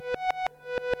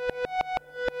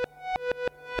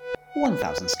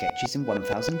1000 sketches in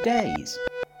 1000 days.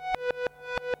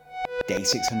 Day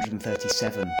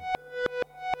 637.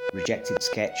 Rejected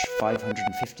sketch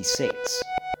 556.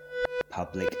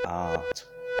 Public art.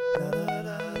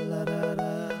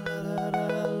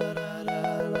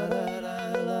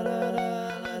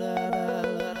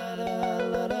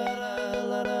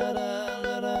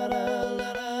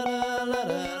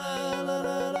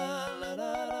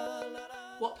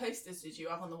 What posters did you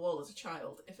have on the wall as a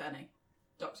child, if any?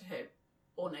 Doctor Who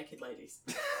or Naked Ladies?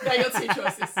 They're your two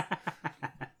choices.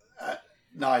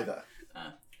 Neither.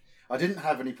 I didn't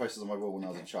have any posters on my wall when I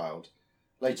was a child.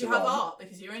 Later Did you have on, art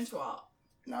because you're into art?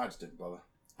 No, I just didn't bother.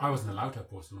 I wasn't allowed to have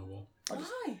posters on my wall.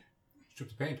 Why?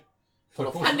 Stripped the paint.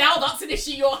 And now that's an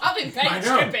issue you're having, I paint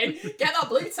know. stripping. Get that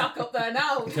blue tack up there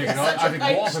now. Take You're it off. such I a think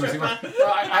paint wallpaper. stripper.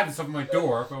 Well, I had stuff on my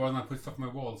door, but I wasn't allowed to put stuff on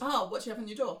my walls. Oh, what do you have on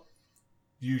your door?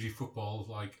 Usually football,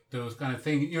 like those kind of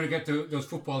things. You know, get those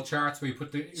football charts where you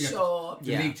put the Sure.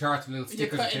 the league charts with little You're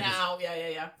stickers. cutting it out.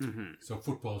 Yeah. So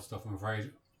football stuff, I'm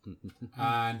afraid.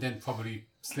 And then probably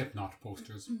Slipknot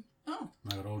posters Oh,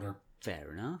 when I got older.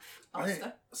 Fair enough.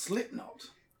 Alistair.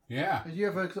 Slipknot. Yeah, Did you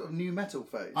have a sort of new metal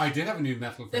phase? I did have a new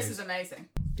metal phase. This is amazing.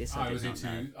 This I did was not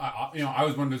know. into, I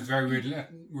was one of those very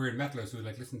weird metalers who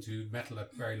like listened to metal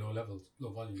at very low levels, low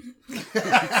volumes.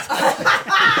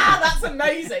 That's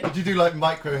amazing. Did you do like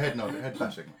micro head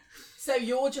bashing? So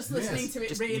you're just listening Yes. to it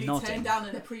Just really nodding. turn down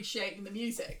and appreciating the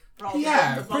music rather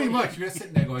Yeah, than the pretty volume. much. You're just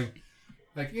sitting there going,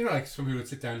 like, you know, like some people would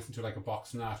sit down and listen to like a box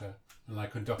sonata and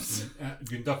like conducting That was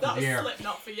the air.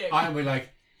 Slipknot for you. I would be like,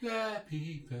 yeah,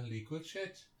 people equal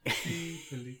shit,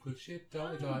 people equal shit,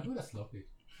 die. Oh, that's lovely.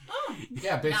 Oh,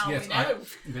 Yeah, basically, now yes. we know.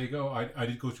 There you go. I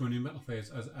did go through a new metal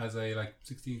phase as a like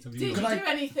 16, 17 year Did old. you do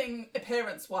anything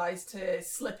appearance-wise to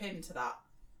slip into that?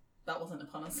 That wasn't a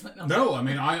pun on Slipknot. No, I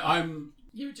mean, I'm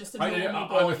You were just a I'm normal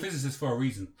a boy. physicist for a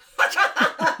reason.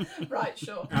 Right,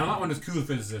 sure. And I'm not one of those cool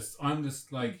physicists. I'm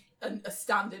just like, A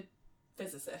standard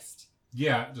physicist.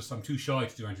 yeah, just I'm too shy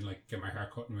to do anything like get my hair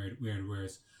cut and weird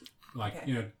wears. Like, Okay.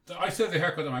 you know, I still have the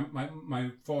haircut that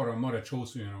my father and mother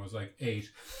chose for me when I was like 8.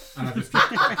 And I just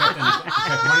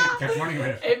kept running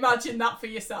with it. Imagine that for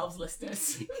yourselves,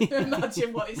 listeners.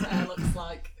 Imagine what his hair looks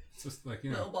like. It's just like, you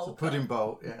Little know. bowl cut. Pudding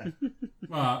bowl, yeah.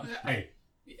 Well, hey.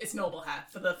 It's normal hair.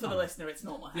 For the listener, it's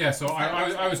normal hair. Yeah, so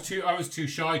I was too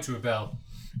shy to rebel.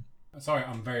 Sorry,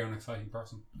 I'm a very unexciting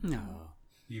person, No.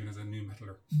 even as a new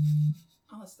metaler.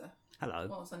 Alistair, Hello.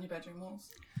 what was on your bedroom walls?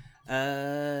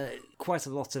 Quite a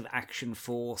lot of Action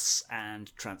Force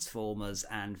and Transformers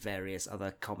and various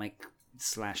other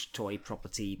comic/toy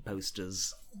property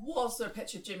posters. Was there a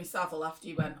picture of Jimmy Savile after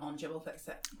you went on Jim Will Fix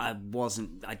It? I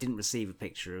didn't receive a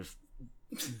picture of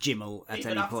Jimmel at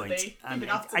Even any after point. even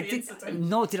after the incident?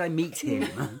 Nor did I meet him.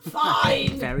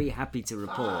 Fine! Very happy to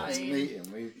report. Fine. Meet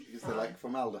him. Is there like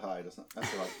formaldehyde or something?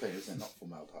 That's the right thing, isn't it? Not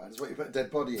formaldehyde. It's what you put a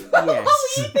dead body in. What Yes.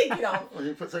 were you thinking of? When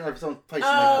you put something over someone's face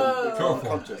Oh. and they become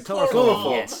unconscious.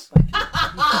 Chloroform, yes.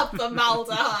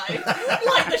 Formaldehyde.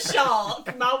 Like the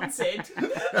shark mounted.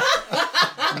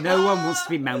 No one wants to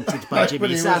be mounted by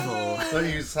Jimmy Savile. Don't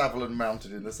use Savile and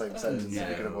mounted in the same sentence if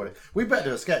you can avoid it. We better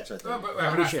do a sketch, I think. But I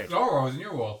haven't asked should. Laura was in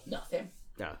your wall. Nothing.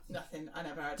 No. Nothing. I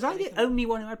never had Was I the anything. only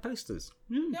one who had posters?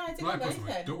 No, I didn't Well, I have put them at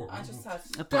the anything. door. I just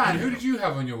had... Dan, who did you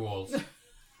have on your walls?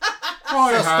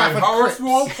 I had Horace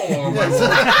Walpole on my wall.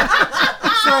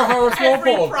 Sir Horace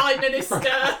Every Walpole. Prime Minister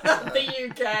of the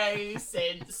UK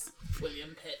since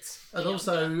William Pitt. And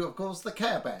also, of course, the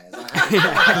Care Bears.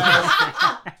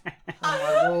 I had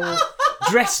on my wall.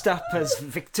 Dressed up as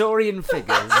Victorian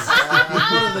figures.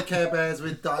 One of the Care Bears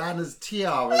with Diana's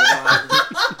tiara that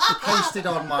I pasted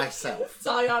on myself.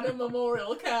 Diana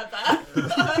Memorial Care Bear.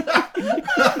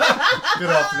 Good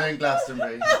afternoon,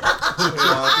 Glastonbury. We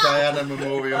are Diana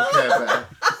Memorial Care Bear.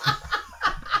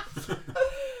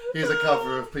 Here's a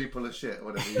cover of People Are Shit,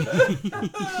 whatever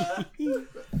you know.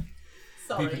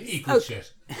 Sorry. People equal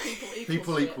shit.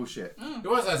 People shit. equal shit. It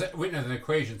was as written as an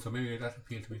equation, so maybe that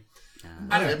appealed to me.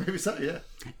 Yeah, maybe so, yeah.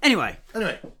 Anyway,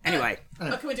 Anyway,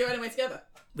 Oh, can we do it anyway together?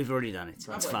 we've already done it.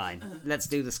 That's we? fine. Let's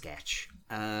do the sketch.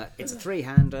 It's a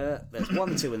three-hander. There's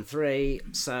 1, 2, and 3.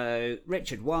 So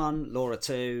Richard 1, Laura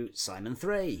 2, Simon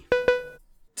 3.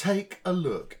 take a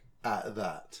look at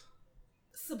that.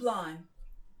 Sublime.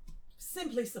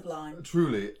 Simply sublime.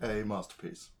 Truly a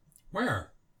masterpiece.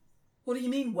 Where? What do you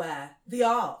mean where? The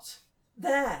art.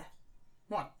 There.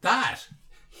 What? That?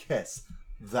 Yes,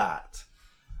 that.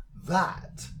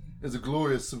 That is a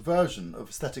glorious subversion of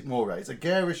aesthetic mores, a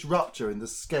garish rupture in the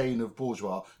skein of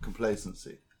bourgeois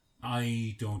complacency.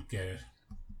 I don't get it.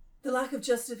 The lack of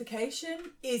justification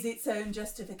is its own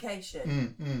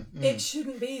justification. It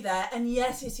shouldn't be there, and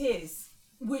yet it is.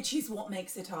 Which is what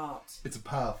makes it art. It's a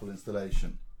powerful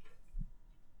installation.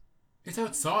 It's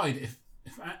outside.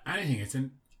 If anything, it's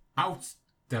an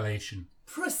outstellation.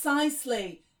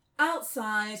 Precisely.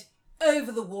 Outside,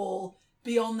 over the wall,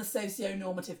 beyond the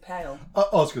socio-normative pale.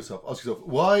 Ask yourself,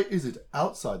 why is it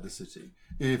outside the city,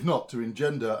 if not to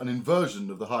engender an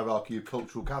inversion of the hierarchy of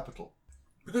cultural capital?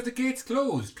 Because the gate's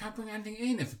closed. Can't bring anything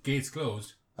in if the gate's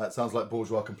closed. That sounds like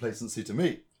bourgeois complacency to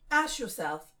me. Ask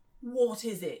yourself, what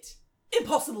is it?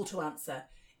 Impossible to answer.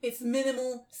 It's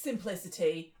minimal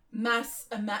simplicity, mass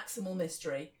and maximal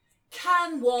mystery.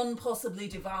 Can one possibly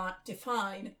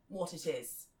define what it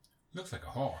is? Looks like a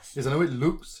horse. Yes, I know it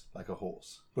looks like a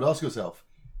horse, but ask yourself,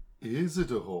 is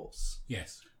it a horse?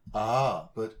 Yes. Ah,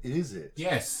 but is it?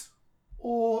 Yes.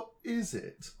 Or is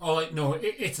it? Oh, no,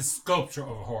 it's a sculpture of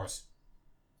a horse.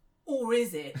 Or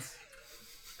is it?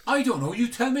 I don't know, you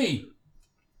tell me.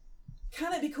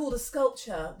 Can it be called a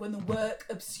sculpture when the work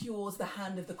obscures the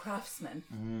hand of the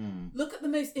craftsman? Look at the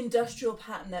most industrial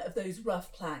patina of those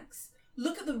rough planks.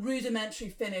 Look at the rudimentary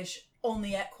finish on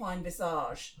the equine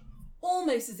visage.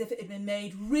 Almost as if it had been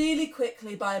made really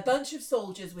quickly by a bunch of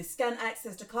soldiers with scant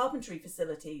access to carpentry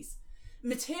facilities.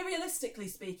 Materialistically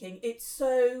speaking, it's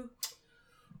so...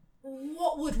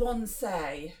 what would one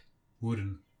say?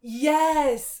 Wooden.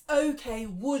 Yes! Okay,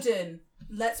 wooden.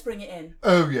 Let's bring it in.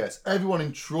 Oh yes, everyone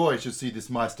in Troy should see this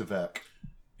Meisterwerk.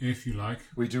 If you like.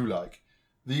 We do like.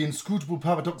 The inscrutable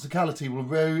paradoxicality will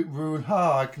ruin...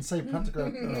 I can say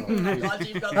pentagram... God,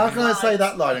 you've got How these can I say lines.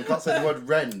 that line and can't say the word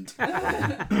rend?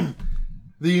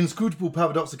 The inscrutable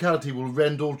paradoxicality will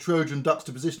rend all Trojan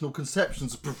juxtapositional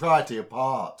conceptions of propriety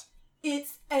apart.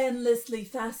 It's endlessly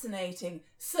fascinating.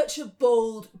 Such a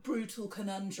bold, brutal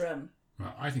conundrum.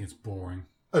 Well, I think it's boring.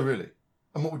 Oh, really?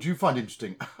 And what would you find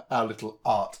interesting, our little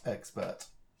art expert?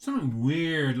 Something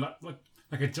weird, like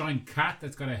a giant cat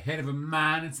that's got a head of a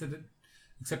man except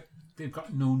they've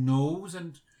got no nose,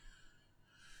 and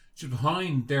just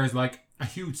behind there's like a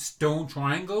huge stone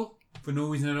triangle for no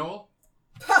reason at all.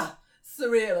 Ha!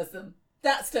 Surrealism.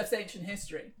 That stuff's ancient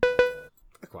history.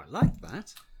 I quite like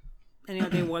that. Any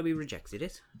idea why we rejected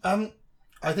it? I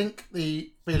think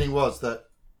the feeling was that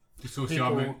The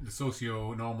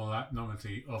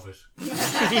socio-normality of it.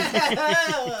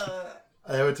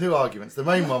 there were two arguments. The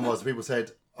main one was people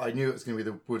said, I knew it was going to be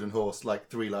the wooden horse like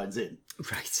 3 lines in.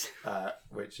 Right.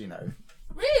 Which, you know...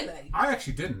 Really? I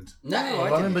actually didn't. No, I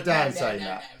remember Dan saying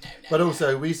that. But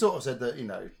also, we sort of said that, you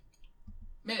know...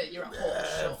 Minute, you're a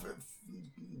horse. Sure.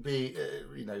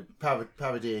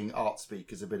 Parodying art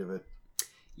speak is a bit of a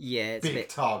Yeah, it's a big bit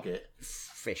target.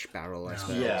 fish barrel, I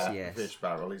suppose. Yeah, yes. fish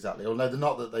barrel, exactly. Although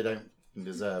not that they don't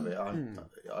deserve it.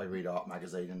 I read Art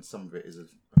Magazine and some of it is a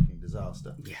fucking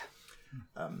disaster. Yeah.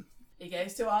 He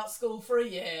goes to art school for a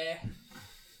year.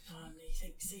 And he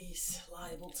thinks he's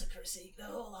liable to critique the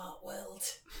whole art world.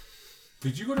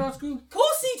 Did you go to art school? Of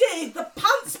course he did! The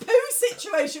pants poo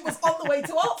situation was on the way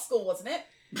to art school, wasn't it?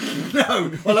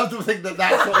 No, I love to think that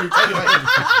that's what you're talking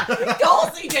about. Of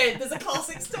course he did! There's a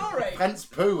classic story. Pants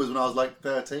poo was when I was like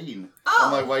 13 Oh,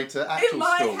 on my way to actual in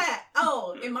my school. head.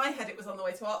 In my head it was on the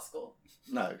way to art school.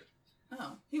 No,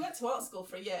 Oh, he went to art school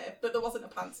for a year, but there wasn't a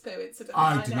pants poo incident.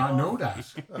 I did not know of. that.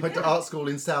 I went to art school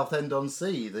in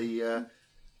Southend-on-Sea, the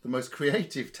most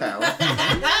creative town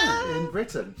in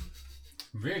Britain.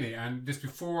 Really? And this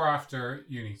before or after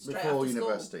uni? Straight Before after school,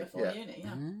 university, before yeah. uni,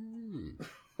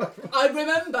 yeah. I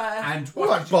remember. And All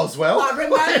what right, Boswell. I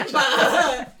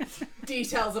remember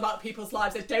details about people's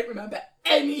lives. I don't remember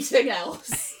anything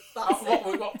else. That's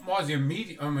it. what was your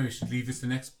medium? Oh, maybe we should leave this the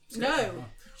next. No.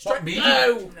 What medium?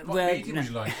 No. What Well, medium would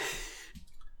you like?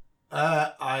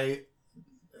 I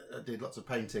did lots of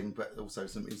painting, but also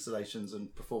some installations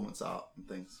and performance art and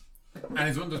things. And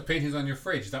is one of those paintings on your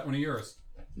fridge? Is that one of yours?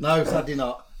 No, sadly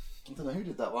not. I don't know who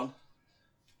did that one.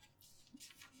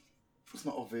 It's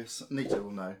not obvious. Nita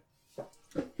will know.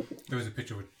 There was a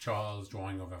picture with Charles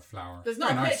drawing of a flower. There's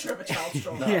not Very a nice. picture of a child's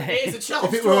drawing. It is a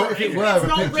child's If it were drawing. a It's picture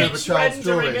not of a Rich child's rendering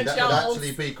drawing, a that would child's.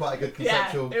 actually be quite a good Yeah,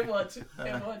 conceptual it would.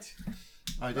 It would.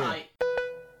 idea. Right.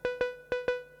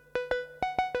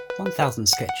 1000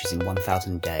 Sketches in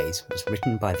 1000 Days was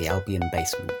written by the Albion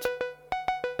Basement.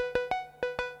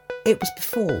 It was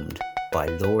performed by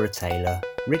Laura Taylor,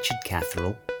 Richard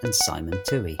Catherall and Simon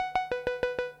Toohey.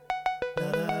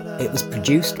 It was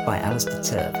produced by Alistair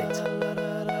Turvitt.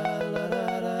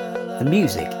 The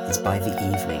music is by The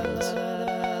Evenings.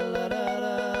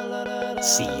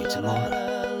 See you tomorrow.